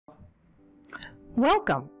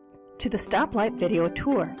Welcome to the Stoplight video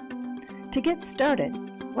tour. To get started,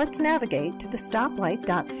 let's navigate to the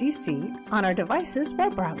stoplight.cc on our device's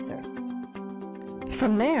web browser.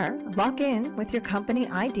 From there, log in with your company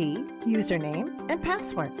ID, username, and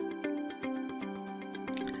password.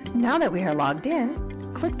 Now that we are logged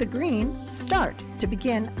in, click the green Start to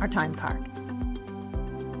begin our time card.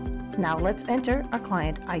 Now let's enter our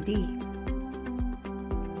client ID.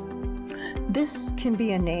 This can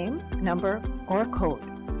be a name, number, or a code.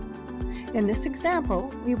 In this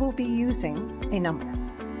example, we will be using a number.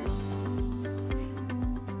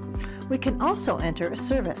 We can also enter a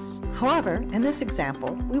service. However, in this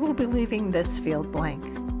example, we will be leaving this field blank.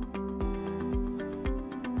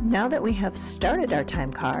 Now that we have started our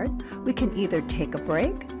time card, we can either take a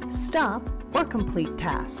break, stop, or complete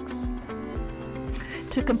tasks.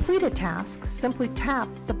 To complete a task, simply tap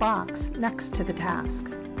the box next to the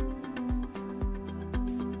task.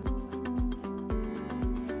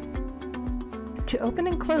 To open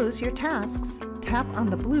and close your tasks, tap on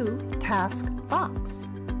the blue task box.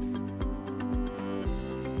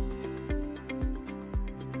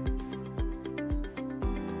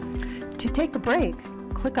 To take a break,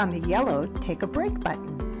 click on the yellow Take a Break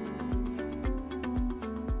button.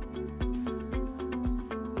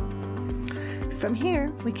 From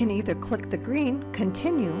here, we can either click the green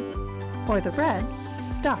Continue or the red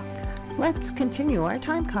Stop. Let's continue our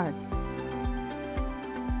time card.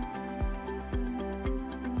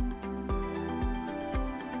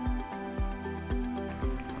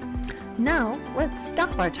 Now, let's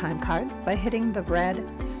stop our time card by hitting the red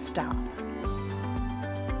Stop.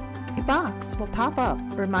 A box will pop up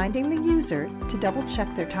reminding the user to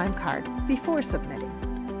double-check their time card before submitting.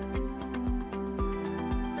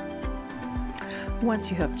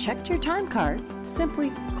 Once you have checked your time card,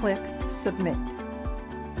 simply click Submit.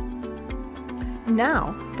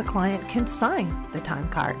 Now, the client can sign the time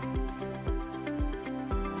card.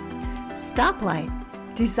 Stoplight,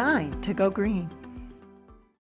 designed to go green.